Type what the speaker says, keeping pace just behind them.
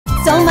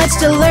so much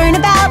to learn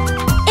about.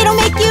 It'll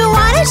make you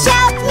want to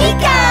shout,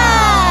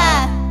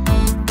 Meekah!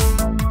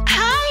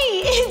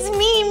 Hi, it's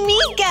me,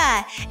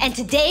 Meekah. And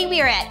today we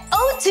are at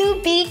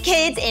O2B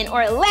Kids in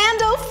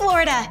Orlando,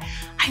 Florida.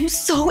 I'm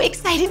so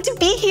excited to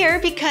be here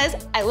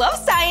because I love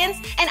science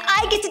and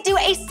I get to do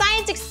a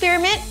science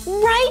experiment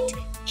right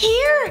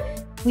here.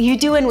 Will you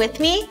do one with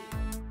me?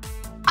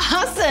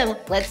 Awesome.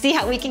 Let's see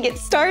how we can get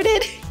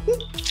started.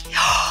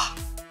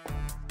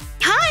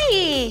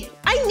 Hi,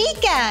 I'm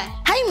Meekah.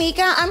 Hi,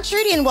 Meekah. I'm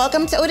Trudy, and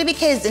welcome to O2B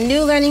Kids, the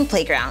new learning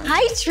playground.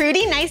 Hi,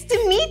 Trudy. Nice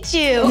to meet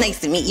you. Nice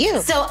to meet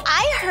you. So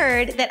I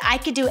heard that I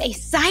could do a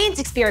science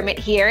experiment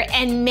here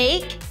and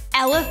make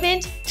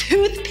elephant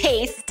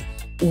toothpaste.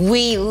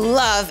 We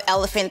love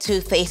elephant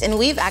toothpaste, and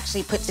we've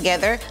actually put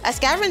together a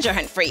scavenger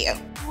hunt for you.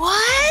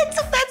 What?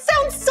 That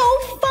sounds so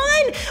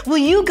fun. Will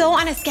you go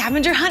on a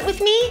scavenger hunt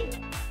with me?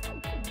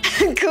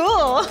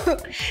 Cool.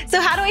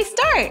 So how do I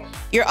start?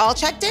 You're all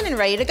checked in and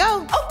ready to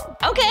go. Oh,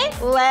 okay.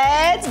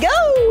 Let's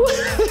go.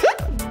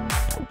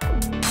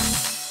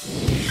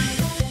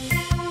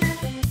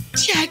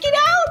 Check it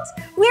out.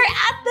 We're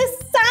at the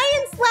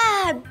science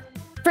lab.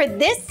 For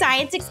this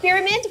science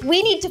experiment,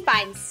 we need to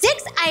find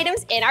 6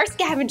 items in our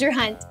scavenger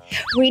hunt.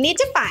 We need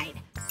to find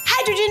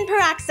hydrogen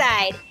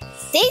peroxide,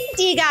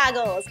 safety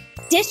goggles,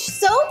 dish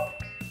soap,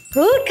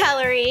 food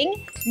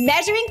coloring,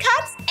 measuring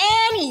cups,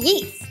 and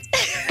yeast.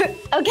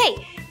 Okay,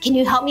 can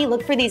you help me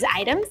look for these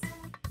items?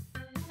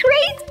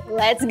 Great,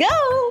 let's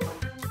go.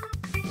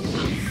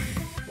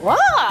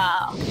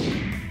 Wow,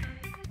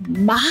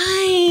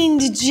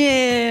 mind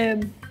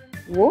gym.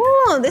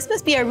 Whoa, this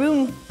must be a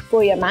room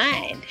for your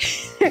mind.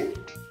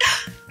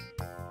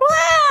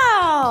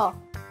 Wow,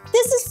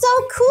 this is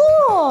so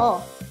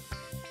cool.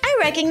 I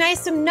recognize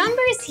some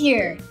numbers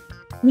here.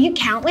 Will you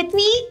count with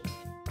me?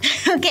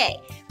 Okay,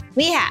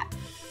 we have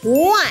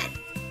 1,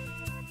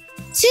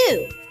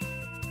 2,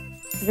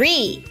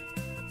 3,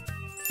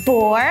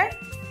 4,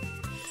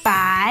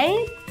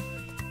 5,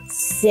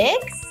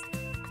 6,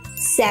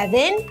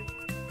 7,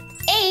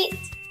 8,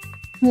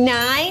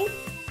 9,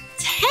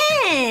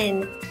 10.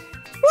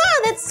 Wow,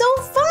 that's so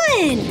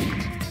fun.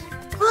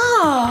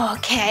 Oh,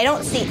 okay, I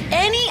don't see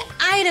any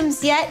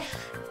items yet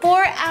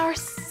for our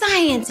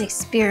science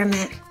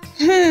experiment.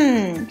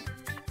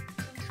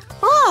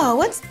 Oh,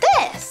 what's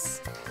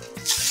this?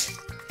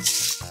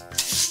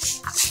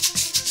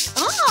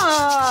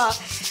 Oh,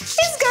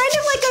 it's kind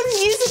of like a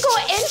musical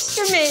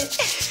instrument.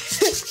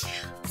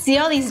 See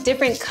all these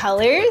different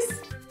colors?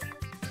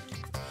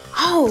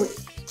 Oh,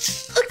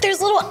 look, there's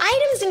little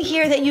items in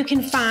here that you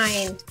can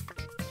find.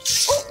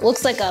 Oh,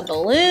 looks like a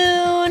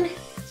balloon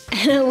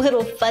and a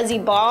little fuzzy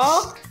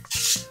ball.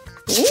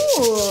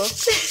 Ooh,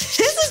 this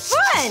is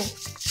fun.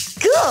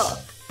 Cool.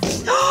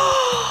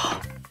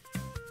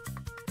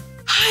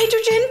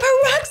 Hydrogen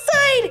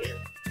peroxide.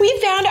 We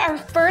found our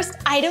first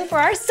item for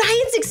our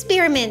science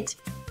experiment.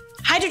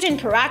 Hydrogen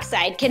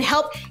peroxide can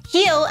help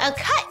heal a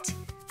cut,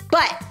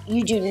 but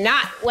you do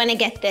not want to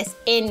get this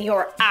in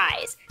your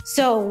eyes.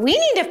 So we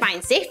need to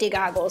find safety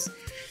goggles.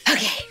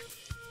 Okay,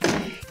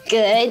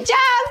 good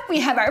job. We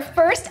have our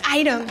first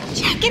item.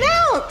 Check it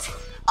out,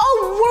 a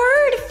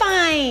word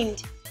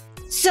find.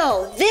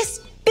 So this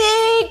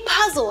big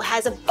puzzle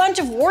has a bunch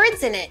of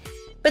words in it,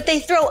 but they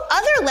throw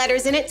other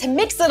letters in it to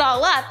mix it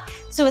all up,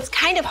 so it's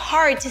kind of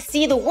hard to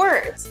see the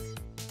words.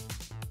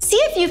 See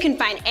if you can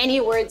find any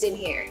words in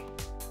here.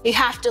 You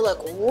have to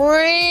look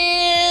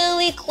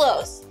really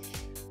close.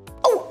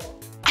 Oh,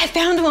 I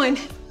found one.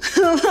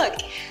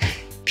 Look,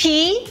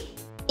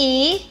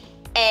 P-E-A-R,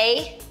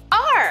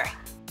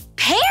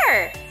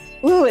 pear.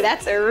 Ooh,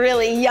 that's a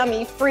really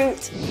yummy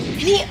fruit.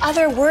 Any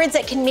other words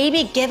that can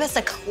maybe give us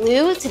a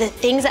clue to the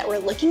things that we're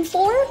looking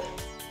for?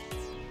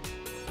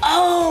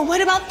 Oh,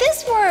 what about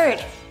this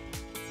word?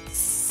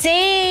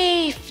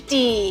 Safety.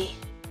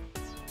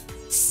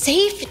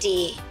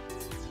 Safety.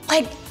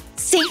 Like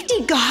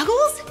safety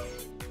goggles?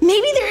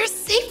 Maybe there are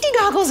safety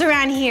goggles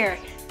around here.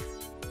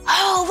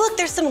 Oh, look,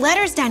 there's some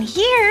letters down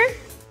here.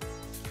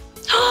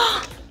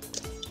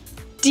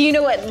 Do you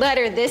know what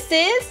letter this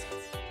is?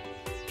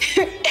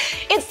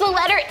 It's the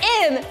letter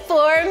M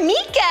for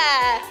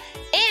Meekah.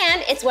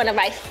 And it's one of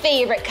my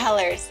favorite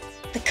colors.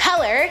 The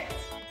color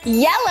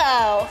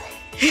yellow.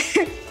 We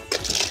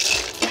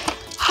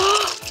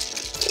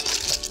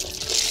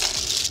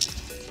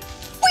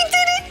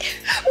did it!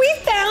 We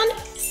found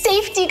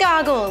safety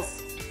goggles.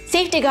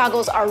 Safety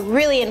goggles are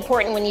really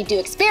important when you do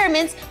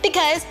experiments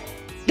because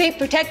they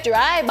protect your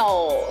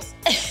eyeballs.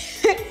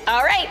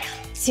 All right,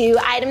 2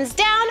 items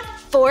down,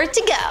 4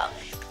 to go.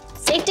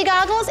 Safety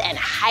goggles and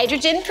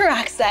hydrogen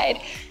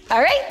peroxide.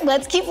 All right,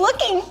 let's keep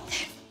looking.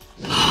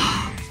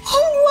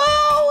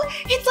 Oh, wow,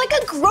 it's like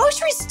a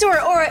grocery store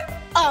or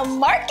a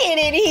market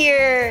in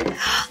here.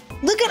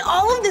 Look at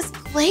all of this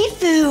play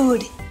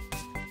food.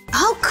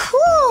 Oh,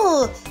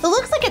 cool. It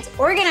looks like it's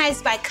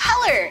organized by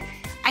color.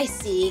 I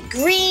see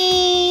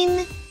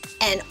green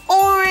and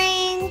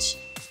orange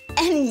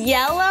and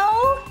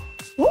yellow.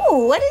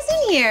 Ooh, what is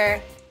in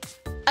here?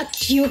 A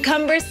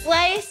cucumber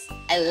slice.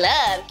 I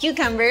love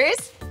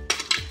cucumbers.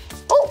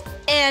 Oh,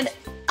 and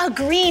a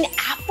green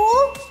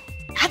apple.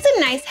 That's a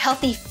nice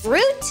healthy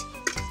fruit.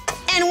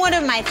 And one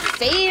of my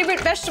favorite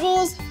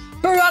vegetables,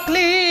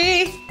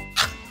 broccoli.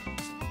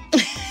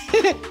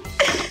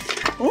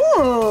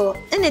 Ooh,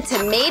 and a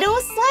tomato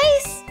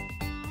slice.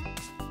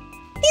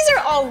 These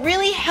are all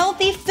really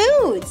healthy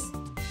foods.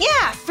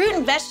 Yeah, fruit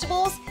and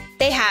vegetables,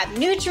 they have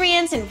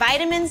nutrients and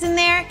vitamins in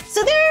there,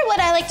 so they're what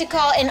I like to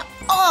call an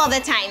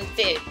all-the-time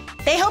food.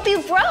 They help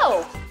you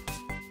grow.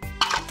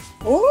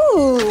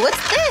 Ooh,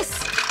 what's this?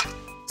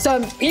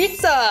 Some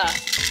pizza.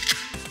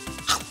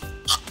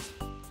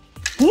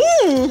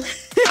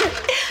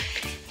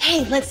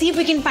 Hey, let's see if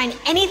we can find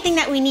anything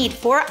that we need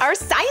for our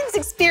science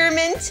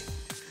experiment.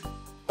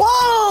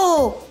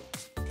 Whoa,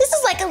 this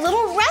is like a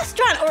little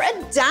restaurant or a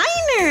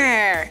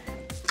diner.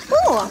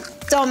 Ooh,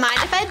 don't mind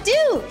if I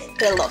do.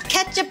 Put a little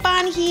ketchup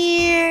on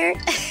here.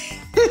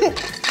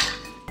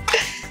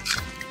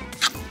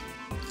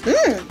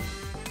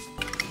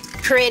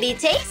 Pretty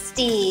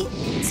tasty.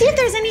 See if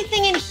there's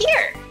anything in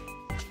here.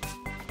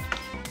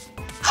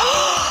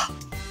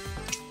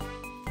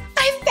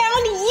 I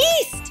found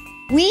yeast.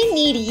 We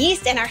need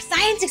yeast in our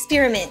science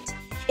experiment.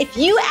 If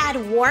you add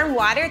warm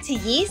water to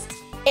yeast,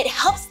 it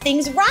helps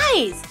things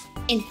rise.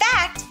 In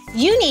fact,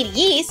 you need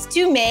yeast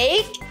to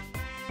make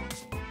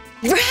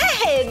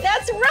bread.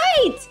 That's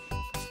right.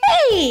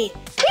 Hey,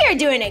 we are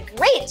doing a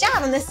great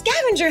job on the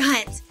scavenger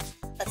hunt.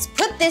 Let's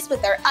put this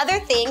with our other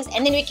things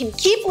and then we can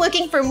keep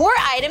looking for more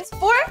items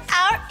for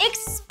our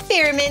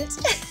experiment.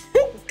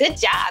 Good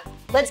job.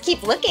 Let's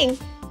keep looking.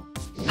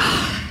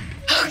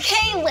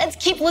 Okay, let's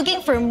keep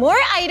looking for more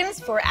items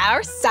for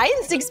our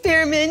science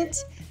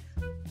experiment.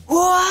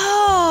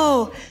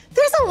 Whoa,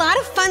 there's a lot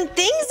of fun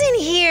things in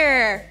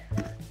here.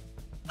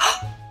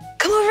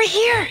 Come over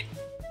here.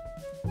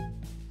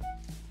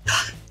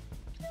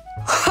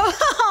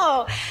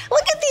 Whoa,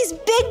 look at these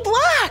big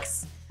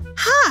blocks.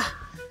 Huh,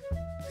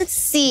 let's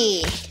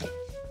see.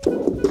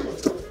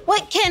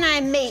 What can I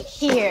make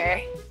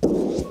here?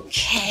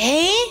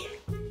 Okay.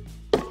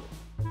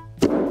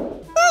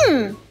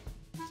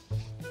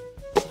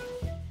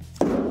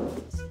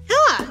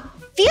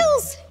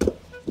 Feels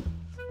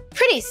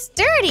pretty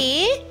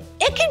sturdy.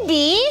 It could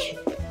be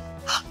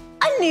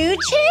a new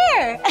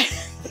chair.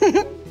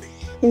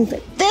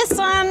 Put this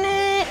on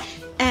it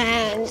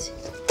and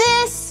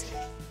this.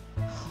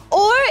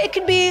 Or it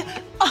could be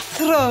a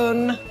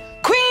throne.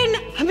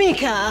 Queen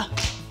Meekah.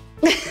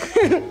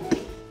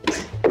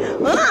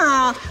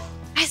 Wow,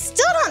 I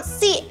still don't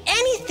see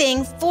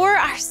anything for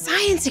our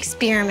science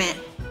experiment.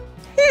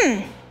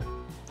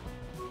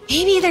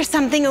 Maybe there's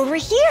something over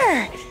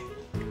here.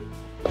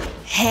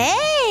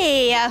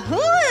 Hey, a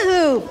hula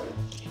hoop.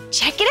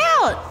 Check it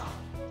out.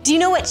 Do you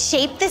know what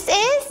shape this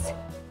is?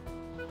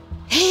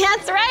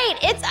 That's right,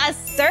 it's a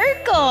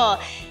circle.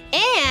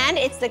 And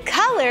it's the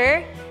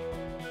color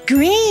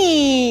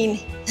green.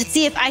 Let's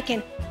see if I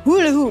can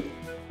hula hoop.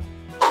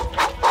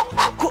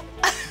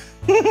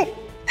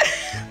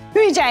 Let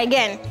me try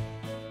again.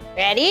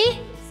 Ready,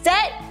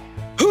 set,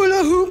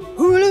 hula hoop,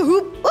 hula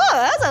hoop.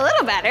 Oh, that's a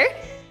little better.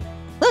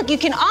 Look, you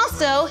can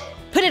also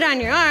put it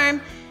on your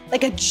arm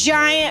like a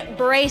giant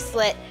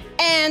bracelet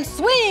and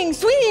swing,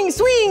 swing,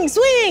 swing,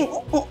 swing.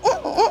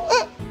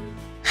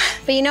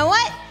 But you know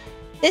what?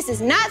 This is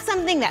not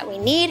something that we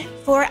need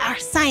for our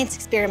science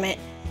experiment.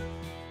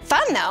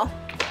 Fun though.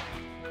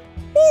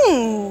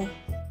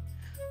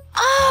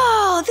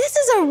 Oh, this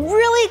is a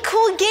really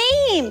cool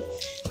game.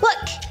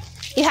 Look,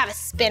 you have a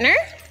spinner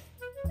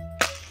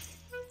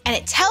and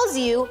it tells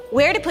you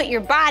where to put your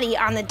body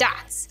on the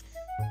dots.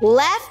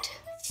 Left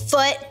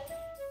foot,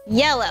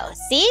 yellow,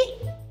 see?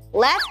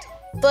 Left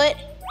foot,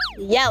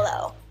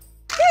 yellow.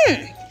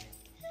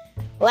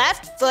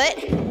 Left foot,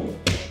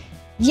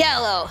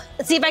 yellow.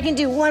 Let's see if I can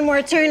do one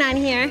more turn on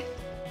here.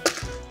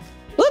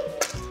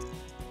 Whoop.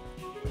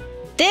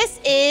 This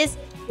is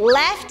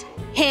left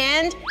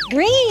hand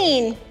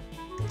green.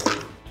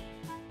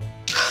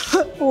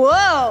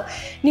 Whoa,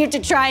 you have to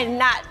try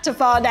not to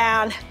fall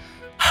down.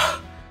 I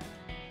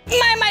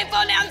might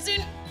fall down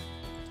soon.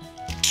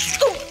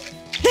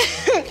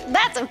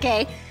 That's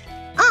okay.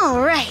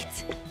 All right.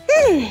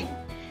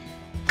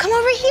 Come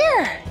over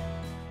here.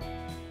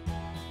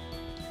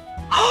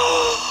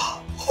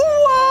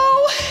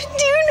 Whoa,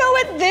 do you know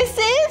what this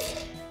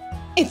is?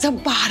 It's a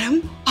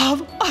bottom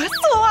of a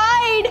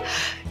slide.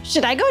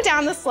 Should I go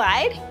down the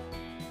slide?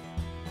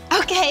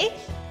 Okay.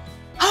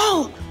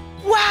 Oh,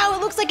 wow,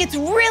 it looks like it's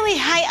really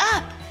high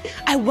up.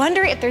 I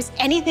wonder if there's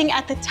anything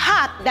at the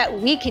top that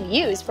we could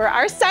use for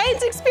our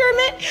science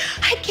experiment.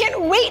 I can't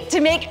wait to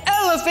make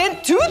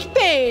elephant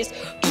toothpaste.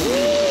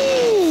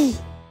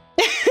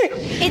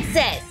 It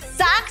says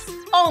socks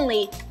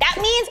only. That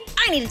means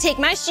I need to take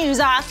my shoes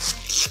off.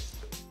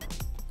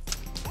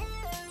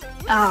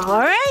 All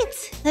right,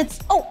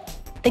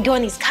 they go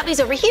in these cubbies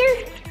over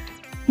here.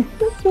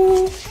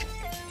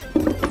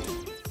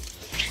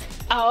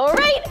 All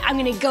right, I'm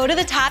gonna go to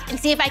the top and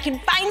see if I can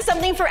find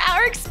something for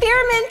our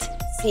experiment.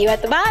 See you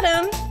at the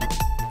bottom.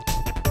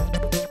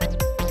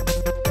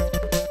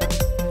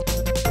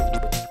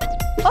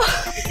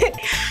 Oh,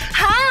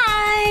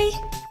 hi.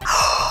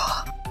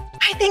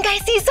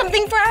 think I see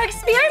something for our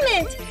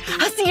experiment.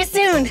 I'll see you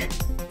soon.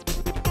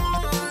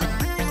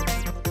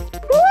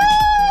 Woo!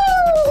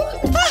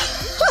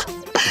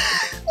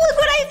 Look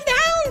what I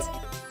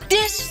found!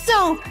 Dish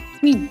soap.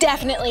 We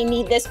definitely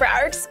need this for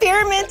our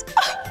experiment.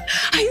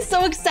 I'm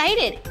so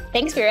excited.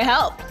 Thanks for your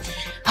help.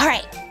 All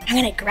right, I'm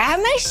gonna grab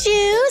my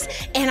shoes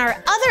and our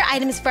other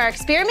items for our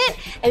experiment,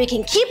 and we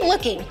can keep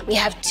looking. We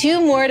have 2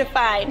 more to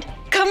find.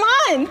 Come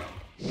on.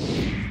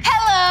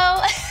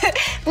 Hello.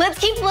 Let's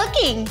keep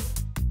looking.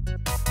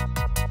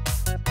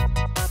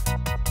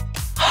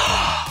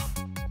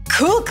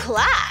 Cool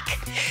clock.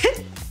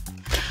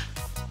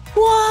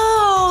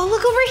 Whoa,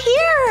 look over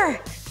here.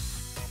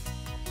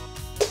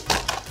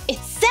 It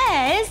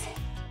says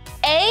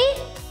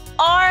A-R-T,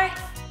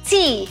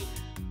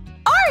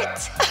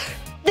 art.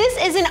 This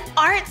is an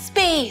art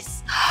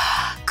space.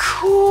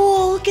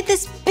 Cool, look at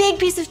this big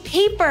piece of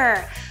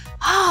paper.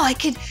 Oh, I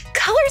could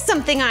color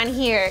something on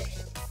here.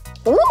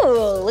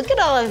 Ooh, look at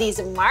all of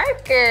these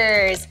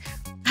markers.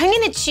 I'm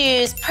gonna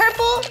choose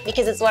purple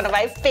because it's one of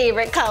my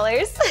favorite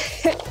colors.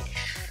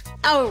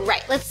 All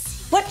right, let's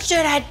see. What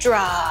should I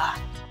draw?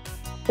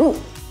 Ooh,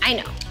 I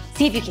know.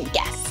 See if you can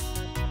guess.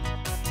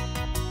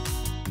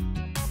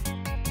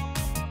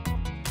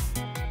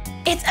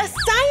 It's a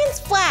science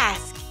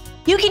flask.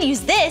 You could use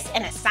this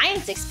in a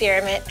science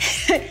experiment,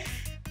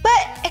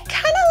 but it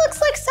kind of looks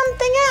like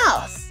something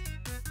else.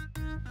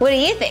 What do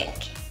you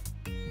think?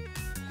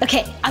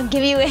 Okay, I'll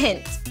give you a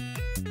hint.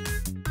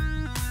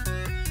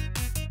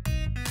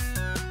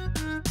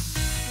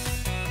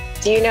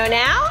 Do you know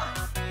now?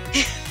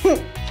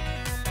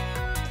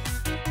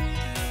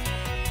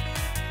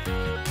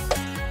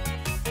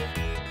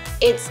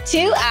 It's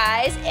 2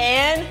 eyes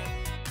and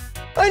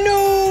a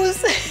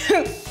nose.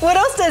 What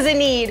else does it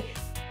need?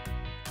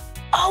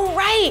 Oh,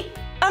 right,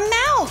 a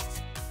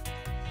mouth.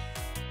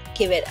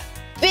 Give it a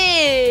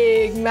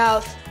big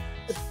mouth,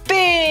 a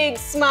big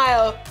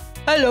smile.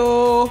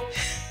 Hello.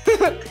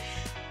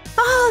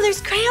 Oh,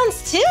 there's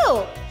crayons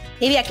too.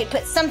 Maybe I could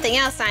put something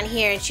else on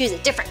here and choose a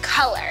different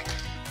color.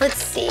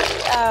 Let's see.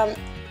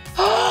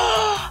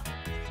 Oh,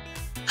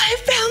 I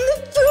found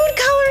the food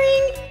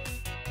coloring.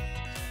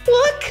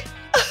 Look.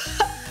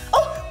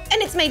 Oh,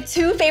 and it's my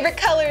 2 favorite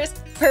colors,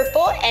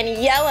 purple and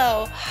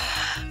yellow.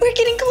 We're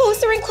getting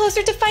closer and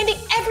closer to finding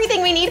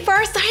everything we need for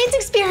our science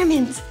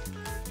experiment.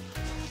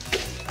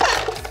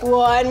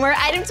 1 more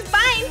item to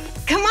find.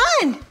 Come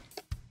on.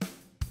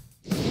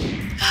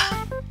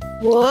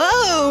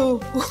 Whoa.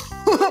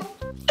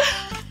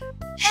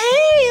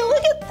 Hey,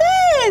 look at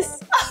this.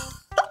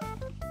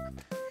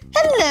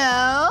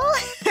 Hello.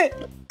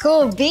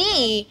 Cool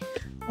bee.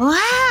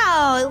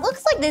 Wow, it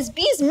looks like this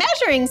bee's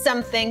measuring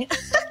something.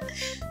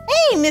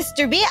 Hey,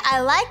 Mr. Bee, I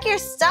like your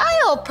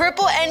style,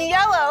 purple and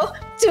yellow,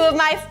 2 of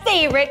my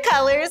favorite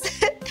colors.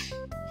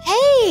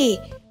 Hey,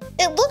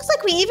 it looks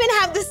like we even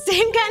have the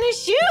same kind of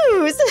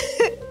shoes.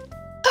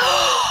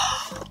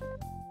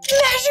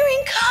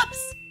 Measuring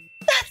cups.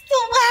 That's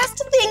the last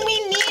thing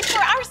we need for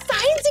our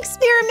science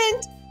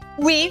experiment.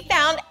 We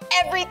found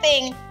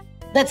everything.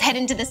 Let's head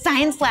into the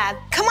science lab.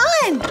 Come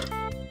on.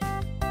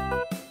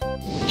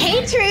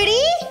 Hey,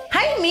 Trudy.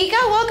 Hi,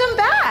 Meekah, welcome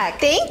back.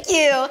 Thank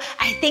you.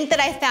 I think that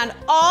I found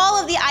all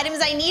of the items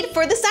I need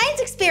for the science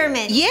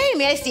experiment. Yay,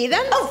 may I see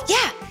them? Oh,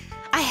 yeah.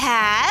 I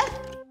have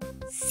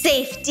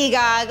safety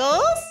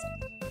goggles,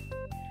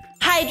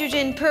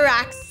 hydrogen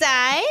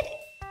peroxide,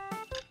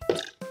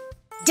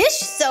 dish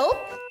soap,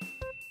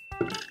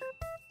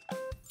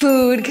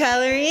 food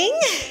coloring,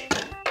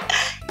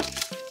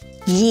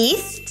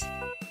 yeast,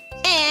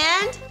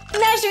 and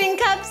measuring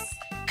cups.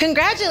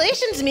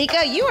 Congratulations,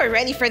 Meekah, you are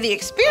ready for the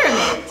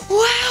experiment.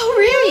 Wow,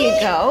 really? Here you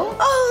go.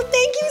 Oh,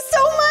 thank you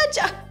so much.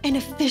 An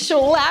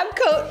official lab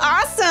coat,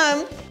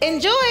 awesome.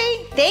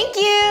 Enjoy. Thank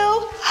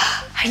you.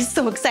 I'm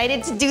so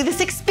excited to do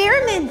this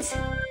experiment.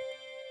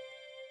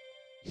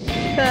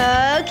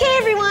 Okay,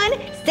 everyone,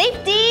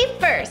 safety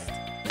first.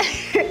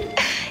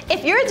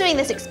 If you're doing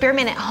this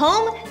experiment at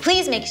home,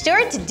 please make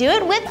sure to do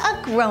it with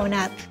a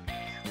grown-up.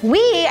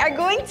 We are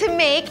going to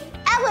make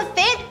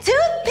elephant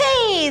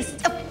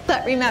toothpaste. Oh,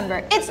 but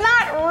remember, it's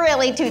not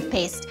really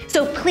toothpaste,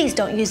 so please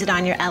don't use it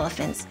on your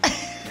elephants.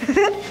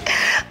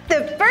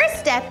 The first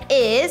step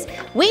is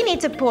we need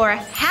to pour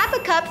half a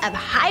cup of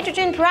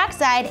hydrogen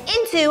peroxide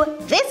into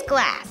this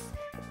glass.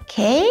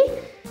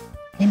 Okay?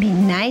 And be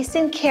nice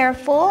and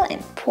careful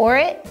and pour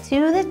it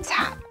to the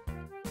top.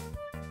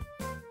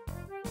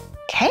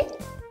 Okay?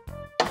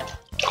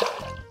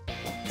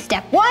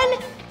 Step 1,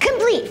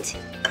 complete.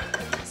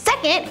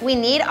 Second, we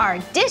need our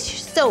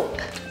dish soap.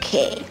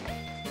 Okay,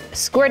 a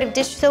squirt of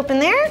dish soap in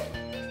there.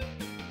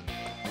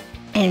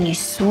 And you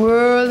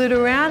swirl it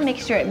around, make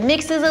sure it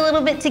mixes a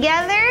little bit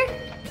together.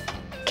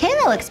 Okay,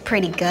 that looks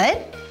pretty good.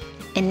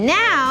 And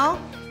now,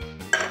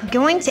 I'm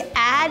going to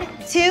add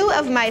 2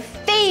 of my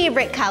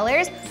favorite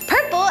colors,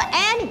 purple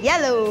and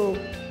yellow.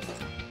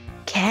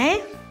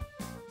 Okay.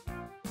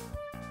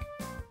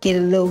 Get a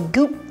little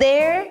goop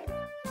there.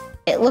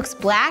 It looks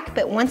black,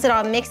 but once it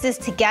all mixes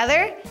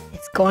together,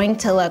 it's going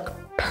to look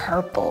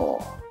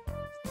purple.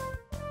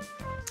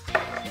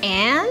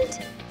 and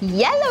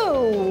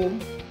yellow.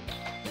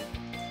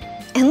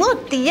 And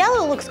look, the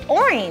yellow looks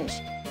orange.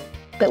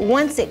 But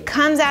once it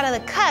comes out of the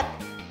cup,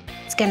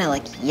 it's gonna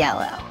look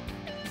yellow.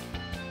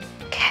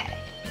 Okay.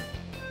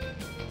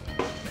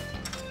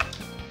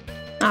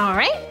 All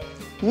right,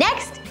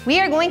 next we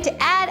are going to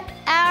add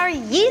our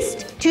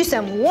yeast to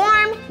some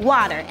warm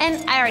water.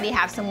 And I already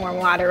have some warm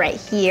water right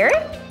here.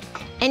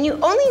 And you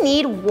only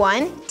need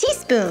 1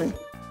 teaspoon.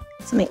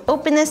 So let me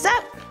open this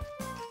up.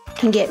 You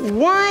can get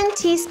 1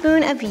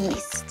 teaspoon of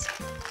yeast.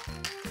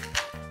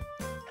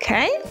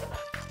 Okay.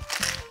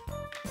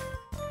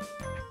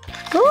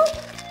 Ooh.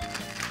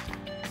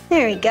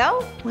 There we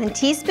go, 1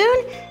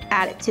 teaspoon.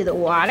 Add it to the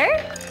water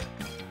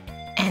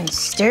and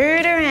stir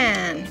it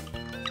around.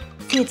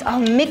 See, it's all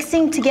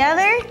mixing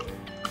together.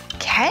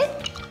 Okay.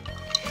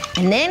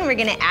 And then we're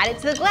gonna add it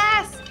to the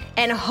glass.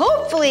 And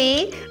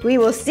hopefully, we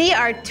will see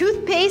our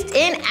toothpaste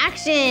in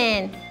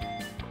action.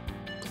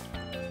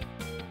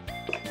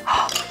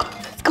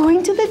 It's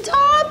going to the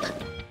top.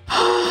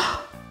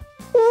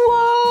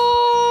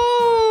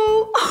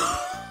 Whoa!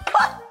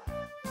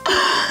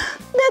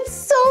 That's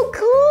so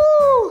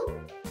cool.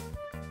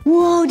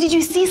 Whoa, did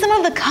you see some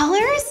of the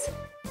colors?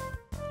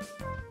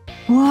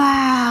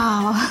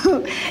 Wow,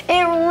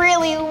 it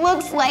really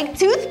looks like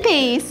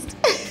toothpaste.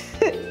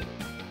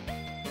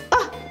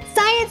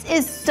 Science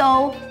is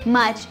so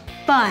much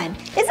fun.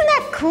 Isn't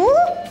that cool?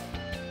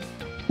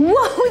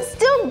 Whoa, it's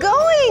still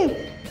going.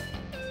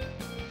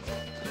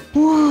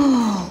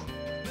 Whoa,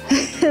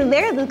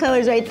 there are the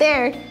colors right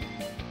there.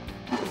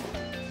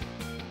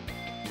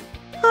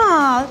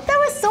 Oh, that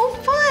was so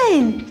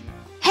fun.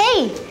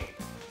 Hey,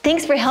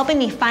 thanks for helping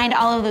me find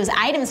all of those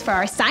items for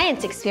our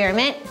science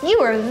experiment. You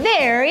were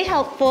very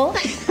helpful.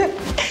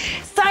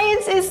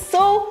 Science is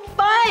so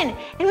fun.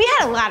 And we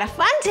had a lot of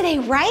fun today,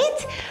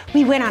 right?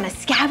 We went on a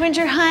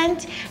scavenger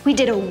hunt. We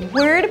did a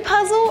word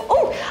puzzle.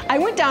 Oh, I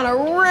went down a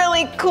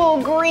really cool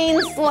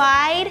green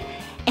slide.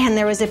 And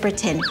there was a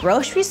pretend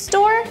grocery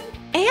store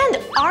and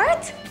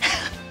art.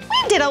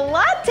 We did a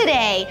lot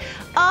today,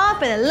 all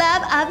for the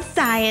love of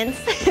science.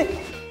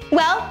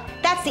 Well,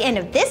 that's the end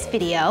of this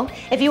video.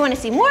 If you want to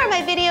see more of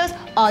my videos,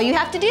 all you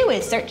have to do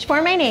is search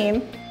for my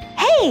name.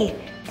 Hey,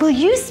 will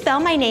you spell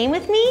my name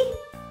with me?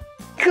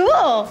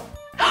 Cool.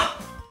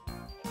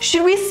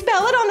 Should we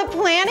spell it on the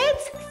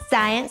planets?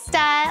 Science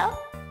style?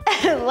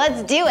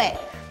 Let's do it.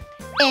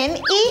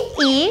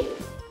 M-E-E-K-A-H.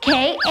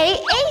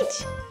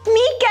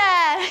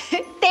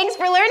 Meekah. Thanks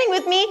for learning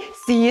with me.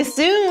 See you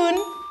soon.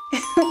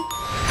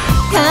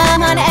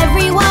 Come on,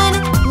 everyone.